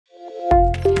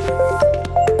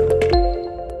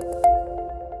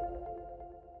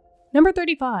Number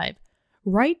 35.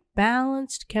 Write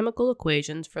balanced chemical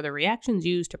equations for the reactions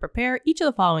used to prepare each of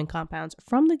the following compounds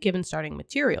from the given starting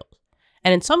materials.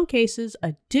 And in some cases,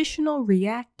 additional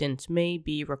reactants may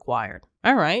be required.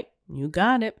 All right, you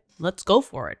got it. Let's go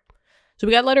for it. So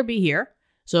we got letter B here.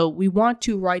 So we want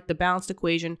to write the balanced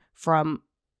equation from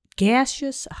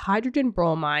gaseous hydrogen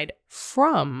bromide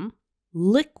from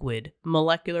liquid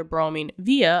molecular bromine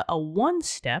via a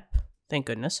one-step, thank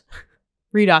goodness,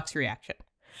 redox reaction.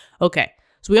 Okay,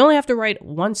 so we only have to write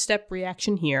one-step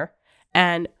reaction here,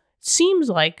 and it seems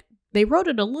like they wrote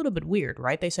it a little bit weird,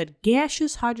 right? They said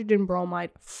gaseous hydrogen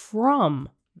bromide from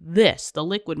this, the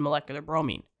liquid molecular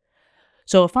bromine.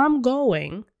 So if I'm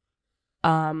going,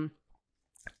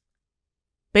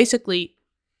 basically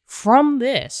from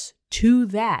this to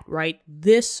that, right?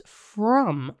 This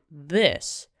from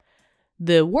this.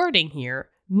 The wording here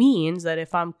means that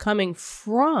if I'm coming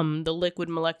from the liquid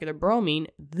molecular bromine,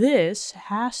 this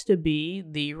has to be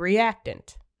the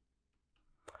reactant.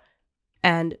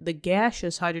 And the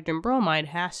gaseous hydrogen bromide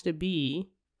has to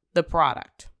be the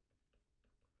product.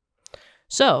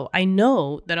 So I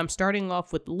know that I'm starting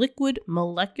off with liquid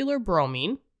molecular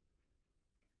bromine.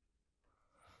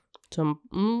 Some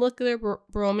molecular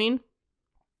bromine.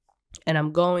 And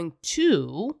I'm going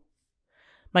to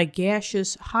my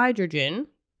gaseous hydrogen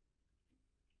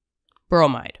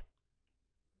bromide.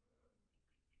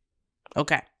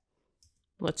 Okay.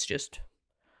 Let's just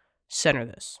center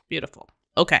this. Beautiful.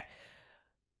 Okay.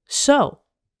 So,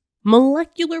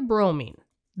 molecular bromine.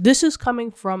 This is coming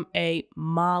from a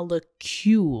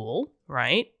molecule,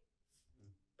 right?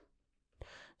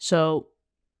 So,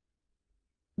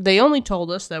 they only told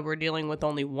us that we're dealing with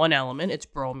only one element. It's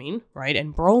bromine, right?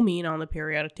 And bromine on the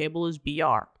periodic table is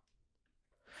Br.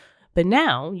 But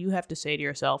now you have to say to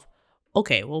yourself,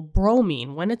 okay, well,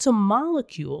 bromine, when it's a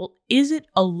molecule, is it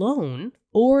alone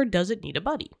or does it need a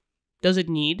buddy? Does it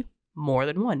need more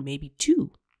than one, maybe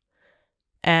two?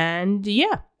 And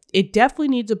yeah, it definitely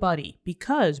needs a buddy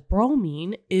because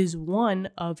bromine is one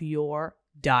of your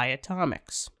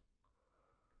diatomics.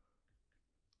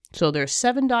 So there's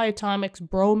 7 diatomics.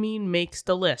 Bromine makes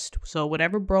the list. So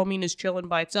whenever bromine is chilling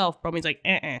by itself, bromine's like,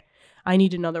 I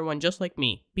need another one just like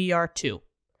me, Br2.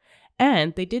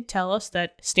 And they did tell us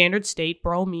that standard state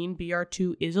bromine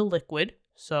Br2 is a liquid.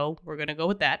 So we're going to go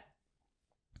with that.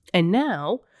 And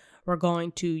now we're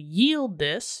going to yield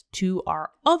this to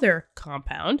our other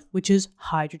compound, which is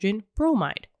hydrogen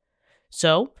bromide.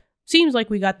 So seems like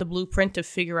we got the blueprint to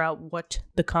figure out what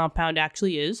the compound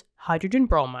actually is, hydrogen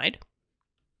bromide.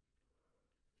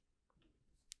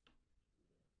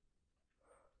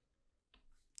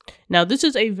 Now, this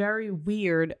is a very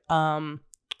weird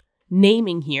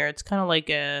naming here. It's kind of like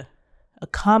a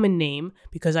common name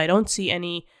because I don't see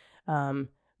any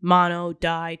mono,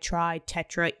 di, tri,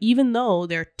 tetra, even though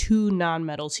there are 2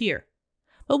 nonmetals here.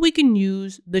 But we can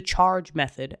use the charge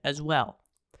method as well.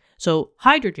 So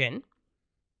hydrogen,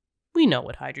 we know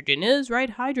what hydrogen is, right?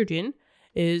 Hydrogen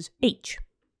is H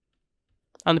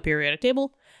on the periodic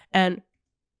table. And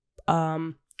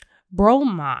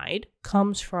bromide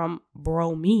comes from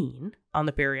bromine on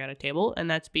the periodic table,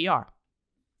 and that's Br.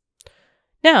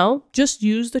 Now, just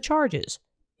use the charges.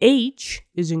 H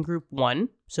is in group 1,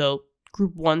 so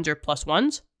group 1s are plus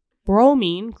 1s.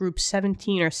 Bromine, group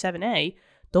 17 or 7a,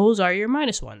 those are your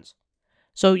minus 1s.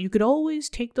 So you could always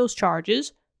take those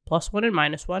charges, plus 1 and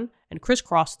minus 1, and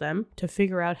crisscross them to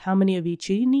figure out how many of each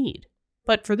you need.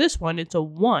 But for this one, it's a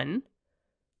 1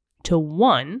 to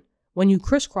 1. When you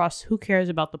crisscross, who cares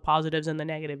about the positives and the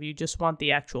negative? You just want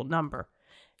the actual number.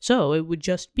 So it would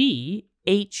just be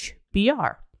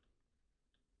HBr.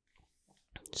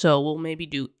 So we'll maybe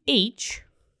do H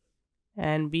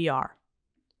and Br.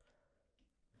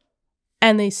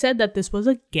 And they said that this was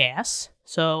a gas,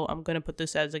 so I'm going to put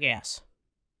this as a gas.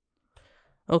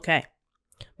 Okay.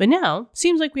 But now,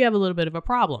 seems like we have a little bit of a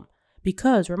problem.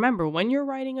 Because remember, when you're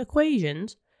writing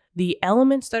equations, the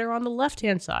elements that are on the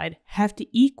left-hand side have to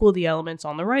equal the elements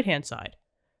on the right-hand side.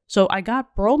 So I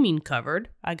got bromine covered.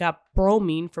 I got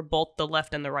bromine for both the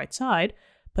left and the right side,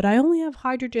 but I only have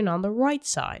hydrogen on the right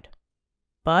side.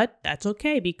 But that's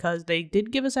okay because they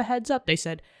did give us a heads up. They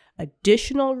said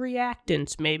additional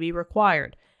reactants may be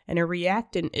required, and a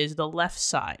reactant is the left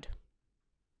side.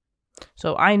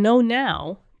 So I know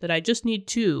now that I just need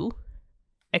to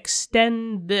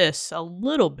extend this a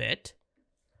little bit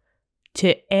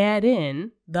to add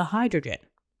in the hydrogen.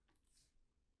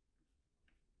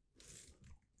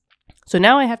 So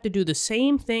now I have to do the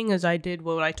same thing as I did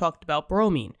when I talked about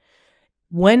bromine.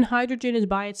 When hydrogen is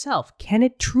by itself, can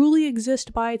it truly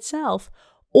exist by itself,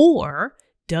 or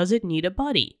does it need a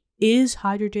buddy? Is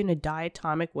hydrogen a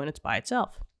diatomic when it's by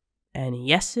itself? And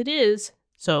yes, it is.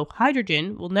 So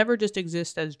hydrogen will never just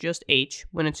exist as just H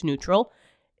when it's neutral.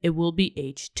 It will be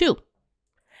H2.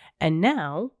 And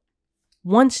now,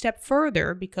 one step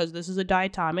further, because this is a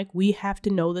diatomic, we have to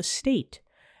know the state.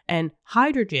 And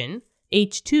hydrogen,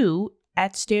 H2,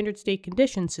 at standard state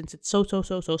conditions, since it's so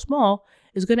small,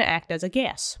 is going to act as a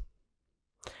gas.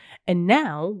 And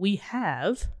now we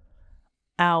have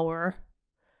our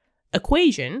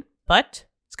equation, but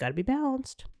it's got to be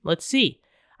balanced. Let's see.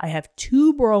 I have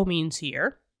 2 bromines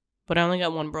here, but I only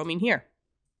got 1 bromine here.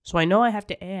 So I know I have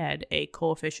to add a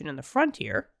coefficient in the front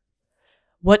here.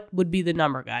 What would be the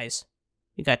number, guys?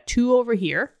 You got 2 over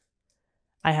here.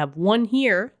 I have 1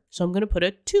 here, so I'm going to put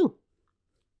a 2.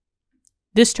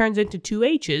 This turns into 2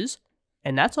 H's,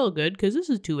 and that's all good because this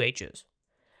is 2 H's.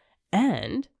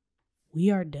 And we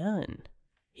are done.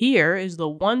 Here is the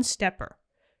one-stepper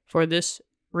for this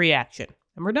reaction,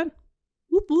 and we're done.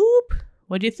 Whoop, whoop.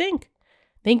 What do you think?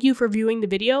 Thank you for viewing the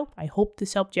video. I hope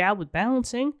this helped you out with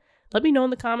balancing. Let me know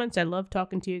in the comments. I love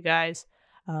talking to you guys.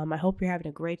 I hope you're having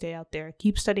a great day out there.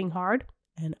 Keep studying hard,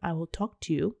 and I will talk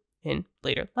to you in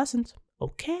later lessons.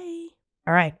 Okay.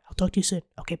 All right. I'll talk to you soon.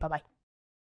 Okay, bye-bye.